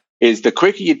 yeah, is the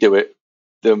quicker you do it,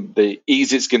 the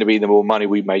easier it's going to be, the more money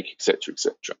we make, etc.,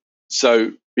 etc.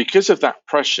 So because of that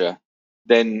pressure,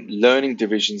 then learning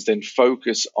divisions then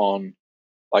focus on,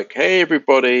 like, hey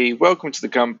everybody, welcome to the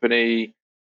company.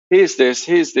 Here's this,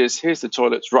 here's the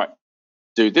toilets. Right,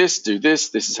 do this, do this.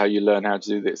 This is how you learn how to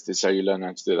do this. This is how you learn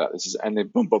how to do that. This is, and then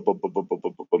boom, boom, boom, boom, boom, boom,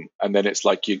 boom, boom, boom. And then it's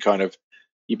like you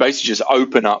basically just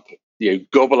open up,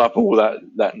 gobble up all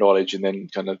that knowledge and then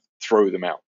kind of throw them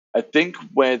out. I think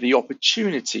where the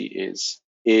opportunity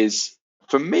is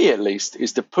for me at least,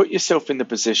 is to put yourself in the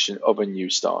position of a new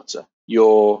starter.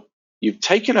 You've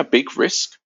taken a big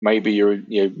risk. Maybe you're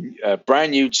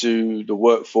brand new to the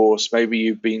workforce. Maybe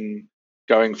you've been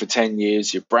going for 10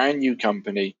 years. You're a brand new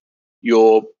company.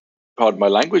 You're, pardon my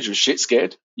language, you're shit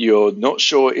scared. You're not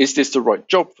sure, is this the right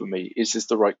job for me? Is this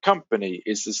the right company?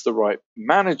 Is this the right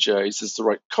manager? Is this the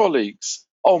right colleagues?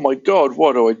 Oh my God,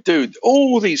 what do I do?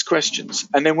 All these questions.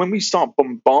 And then when we start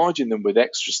bombarding them with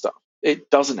extra stuff,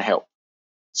 it doesn't help.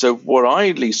 So what I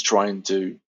at least try and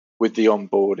do with the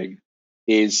onboarding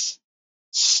is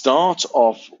start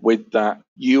off with that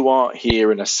you are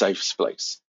here in a safe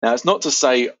place. Now, it's not to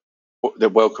say that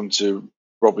welcome to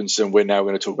Robinson, we're now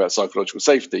going to talk about psychological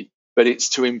safety. but it's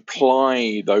to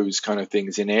imply those kind of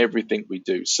things in everything we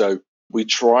do. So we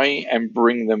try and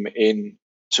bring them in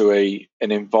to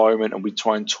an environment, and we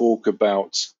try and talk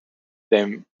about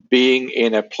them being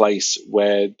in a place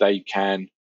where they can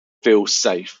feel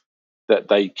safe, that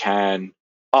they can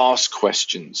ask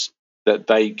questions, that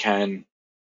they can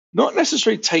not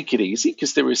necessarily take it easy,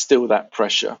 because there is still that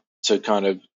pressure to kind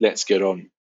of let's get on.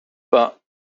 But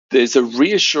there's a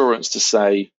reassurance to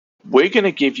say, we're going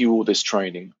to give you all this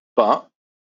training, but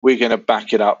we're going to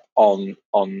back it up on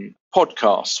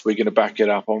podcasts. We're going to back it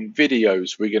up on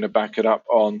videos. We're going to back it up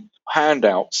on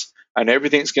handouts, and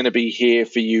everything's going to be here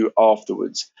for you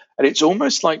afterwards. And it's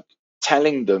almost like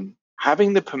telling them,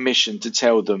 having the permission to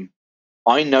tell them,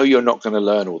 I know you're not going to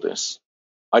learn all this.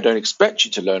 I don't expect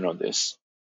you to learn all this.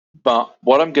 But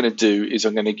what I'm going to do is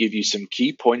I'm going to give you some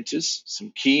key pointers,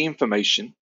 some key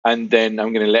information, and then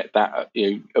I'm going to let that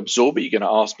absorb it. You're going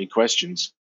to ask me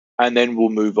questions, and then we'll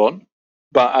move on.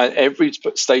 But at every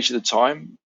stage of the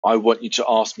time, I want you to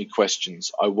ask me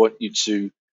questions. I want you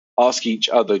to ask each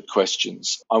other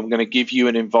questions. I'm going to give you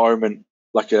an environment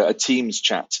like a Teams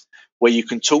chat where you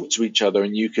can talk to each other,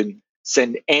 and you can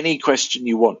send any question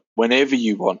you want whenever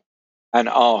you want and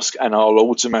ask, and I'll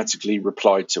automatically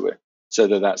reply to it. So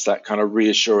that's that kind of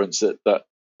reassurance that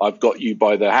I've got you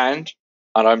by the hand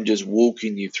and I'm just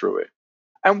walking you through it.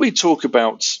 And we talk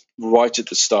about, right at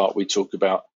the start, we talk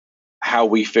about how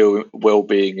we feel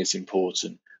well-being is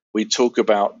important. We talk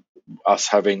about us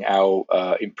having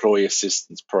our employee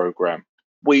assistance program.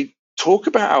 We talk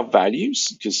about our values,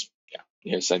 because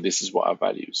saying this is what our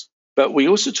values. But we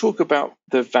also talk about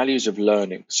the values of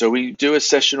learning. So we do a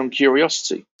session on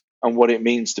curiosity and what it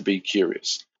means to be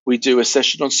curious. We do a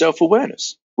session on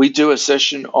self-awareness. We do a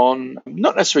session on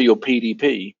not necessarily your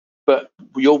PDP, but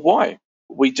your why.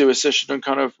 We do a session on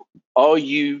kind of, are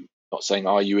you, not saying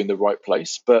are you in the right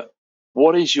place, but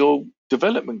what is your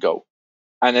development goal?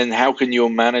 And then how can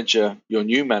your manager, your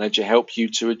new manager, help you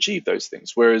to achieve those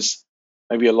things? Whereas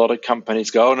maybe a lot of companies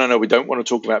go, oh, no, we don't want to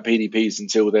talk about PDPs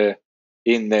until they're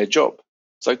in their job.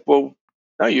 It's like, well,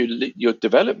 no, your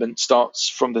development starts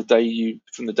from the day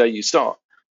you start.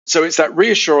 So it's that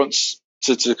reassurance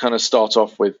to kind of start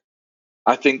off with.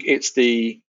 I think it's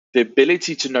the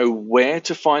ability to know where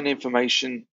to find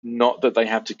information, not that they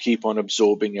have to keep on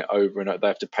absorbing it over and they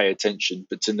have to pay attention,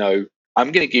 but to know,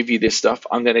 I'm going to give you this stuff.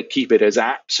 I'm going to keep it as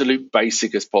absolute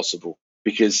basic as possible,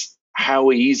 because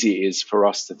how easy it is for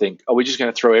us to think, oh, we're just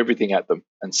going to throw everything at them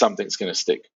and something's going to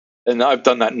stick. And I've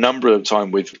done that number of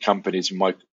times with companies, in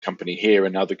my company here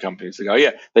and other companies. They go, oh,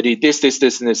 yeah, they need this, and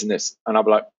this, and this. And I'll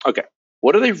be like, okay,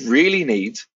 what do they really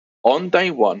need on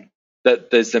day one that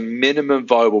there's the minimum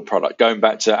viable product? Going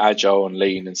back to agile and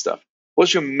lean and stuff.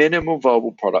 What's your minimum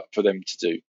viable product for them to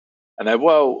do? And they're,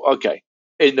 well, okay,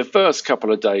 in the first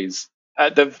couple of days,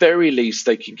 at the very least,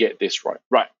 they can get this right.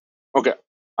 Right. Okay.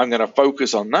 I'm going to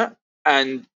focus on that.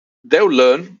 And they'll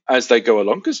learn as they go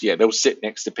along, because, they'll sit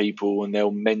next to people and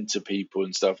they'll mentor people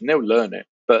and stuff, and they'll learn it.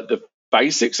 But the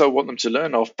basics I want them to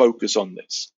learn, I'll focus on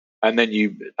this. And then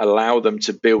you allow them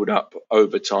to build up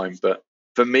over time. But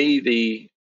for me,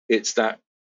 it's that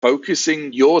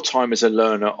focusing your time as a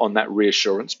learner on that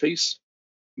reassurance piece,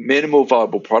 minimal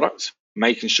viable product,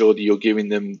 making sure that you're giving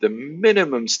them the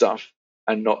minimum stuff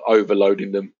and not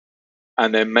overloading them,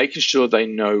 and then making sure they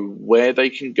know where they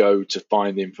can go to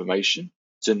find the information.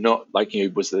 To not, like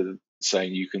was the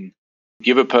saying, you can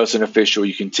give a person a fish or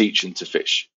you can teach them to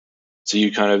fish. So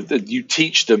you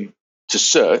teach them to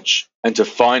search and to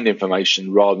find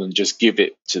information rather than just give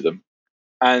it to them.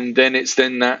 And then it's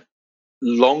then that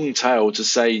long tail to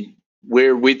say,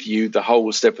 we're with you the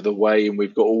whole step of the way, and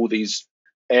we've got all these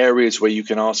areas where you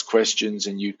can ask questions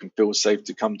and you can feel safe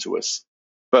to come to us.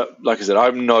 But like I said,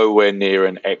 I'm nowhere near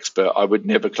an expert. I would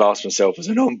never class myself as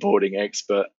an onboarding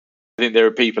expert. I think there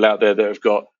are people out there that have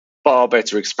got far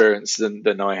better experience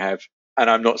than I have. And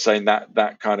I'm not saying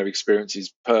that kind of experience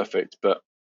is perfect, but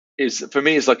for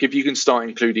me, it's like, if you can start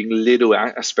including little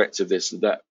aspects of this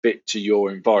that fit to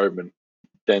your environment,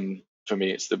 then for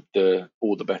me, it's the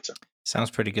all the better. Sounds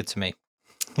pretty good to me.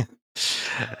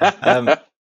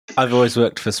 I've always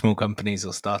worked for small companies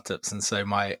or startups, and so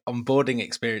my onboarding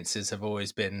experiences have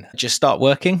always been just start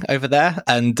working over there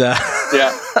and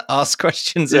ask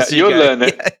questions as you you'll go. Learn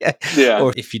it. Yeah.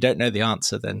 Or if you don't know the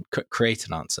answer, then create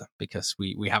an answer, because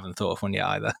we haven't thought of one yet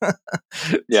either.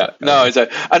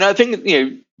 And I think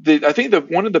I think that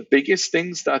one of the biggest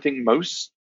things that I think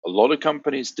a lot of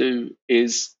companies do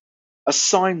is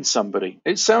assign somebody.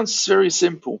 It sounds very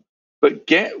simple, but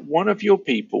get one of your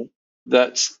people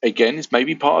that, again, is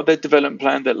maybe part of their development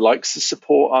plan, that likes to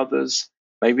support others.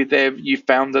 Maybe you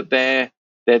found that they're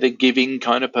the giving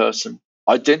kind of person.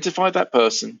 identify that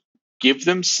person, give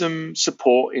them some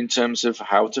support in terms of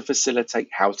how to facilitate,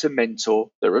 how to mentor.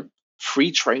 There are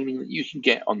free training that you can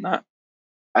get on that,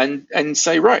 and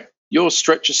say, right, your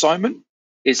stretch assignment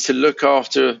is to look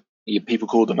after, people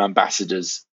call them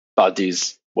ambassadors,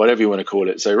 buddies, whatever you want to call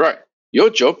it. So, right, your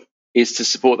job is to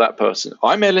support that person.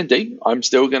 I'm L&D. I'm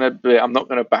still going to be, I'm not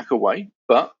going to back away,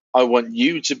 but I want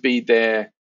you to be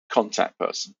their contact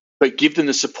person. But give them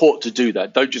the support to do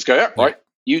that. Don't just go, right,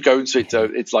 you go and speak to,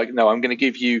 it's like, no, I'm going to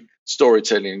give you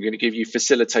storytelling. I'm going to give you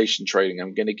facilitation training.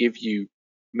 I'm going to give you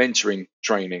mentoring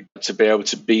training to be able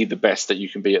to be the best that you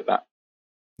can be at that.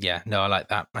 Yeah, no, I like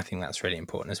that. I think that's really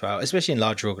important as well, especially in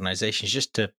larger organizations,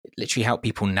 just to literally help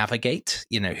people navigate,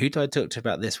 who do I talk to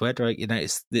about this? Where do I,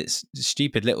 it's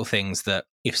stupid little things that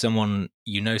if someone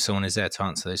is there to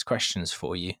answer those questions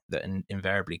for you that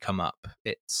invariably come up.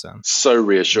 It's so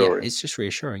reassuring. Yeah, it's just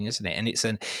reassuring, isn't it?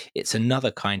 And it's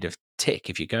another kind of tick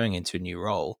if you're going into a new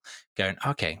role, going,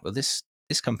 okay, well, this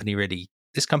company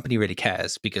really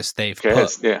cares because they've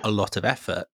put a lot of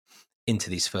effort into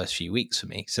these first few weeks for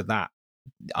me. So that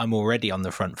I'm already on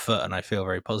the front foot and I feel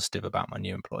very positive about my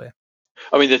new employer.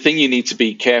 I mean, the thing you need to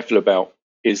be careful about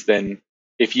is then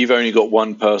if you've only got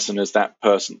one person as that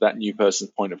new person's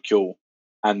point of call,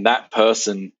 and that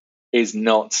person is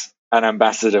not an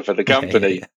ambassador for the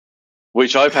company,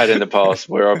 which I've had in the past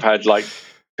where I've had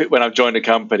when I've joined a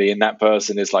company and that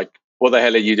person is like, what the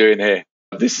hell are you doing here?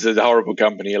 This is a horrible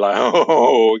company. You're like,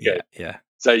 oh, okay. Yeah.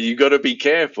 So you got to be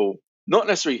careful. Not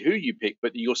necessarily who you pick,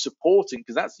 but you're supporting,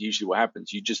 because that's usually what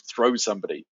happens. You just throw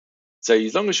somebody. So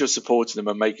as long as you're supporting them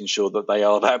and making sure that they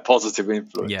are that positive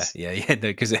influence. Yeah. No,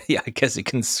 because I guess it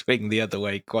can swing the other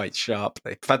way quite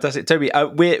sharply. Fantastic, Toby.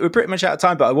 We're pretty much out of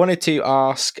time, but I wanted to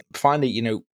ask finally.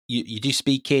 You do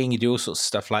speaking, you do all sorts of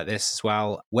stuff like this as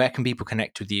well. Where can people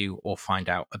connect with you or find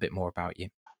out a bit more about you?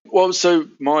 Well, so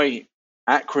my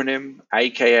acronym,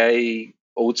 aka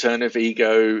alternative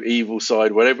ego, evil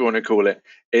side, whatever you want to call it,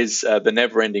 is the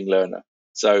never ending learner.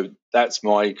 So that's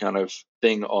my kind of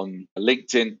thing on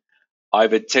LinkedIn.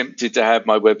 I've attempted to have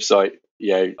my website.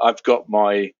 I've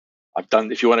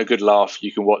done, if you want a good laugh,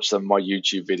 you can watch some of my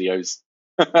YouTube videos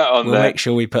on we'll there. Make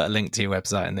sure we put a link to your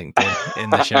website and LinkedIn in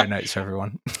the show notes for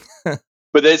everyone.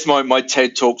 But there's my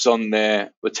TED Talks on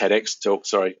there, the TEDx talk,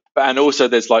 sorry. And also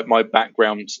there's my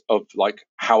background of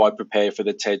how I prepare for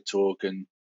the TED Talk and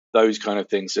those kind of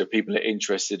things. So if people are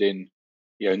interested in,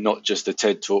 not just the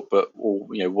TED Talk, but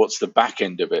what's the back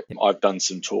end of it. I've done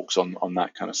some talks on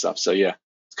that kind of stuff. So yeah,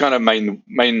 it's kind of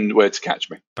main where to catch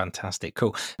me. Fantastic.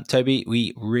 Cool. Toby,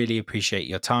 we really appreciate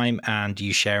your time and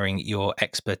you sharing your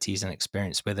expertise and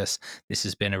experience with us. This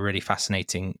has been a really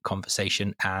fascinating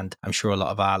conversation, and I'm sure a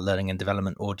lot of our learning and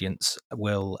development audience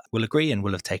will agree and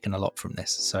will have taken a lot from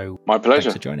this. So my pleasure.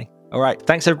 Thanks for joining. All right.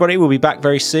 Thanks, everybody. We'll be back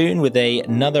very soon with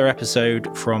another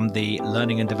episode from the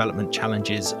Learning and Development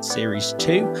Challenges Series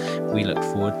 2. We look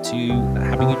forward to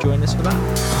having you join us for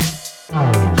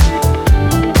that.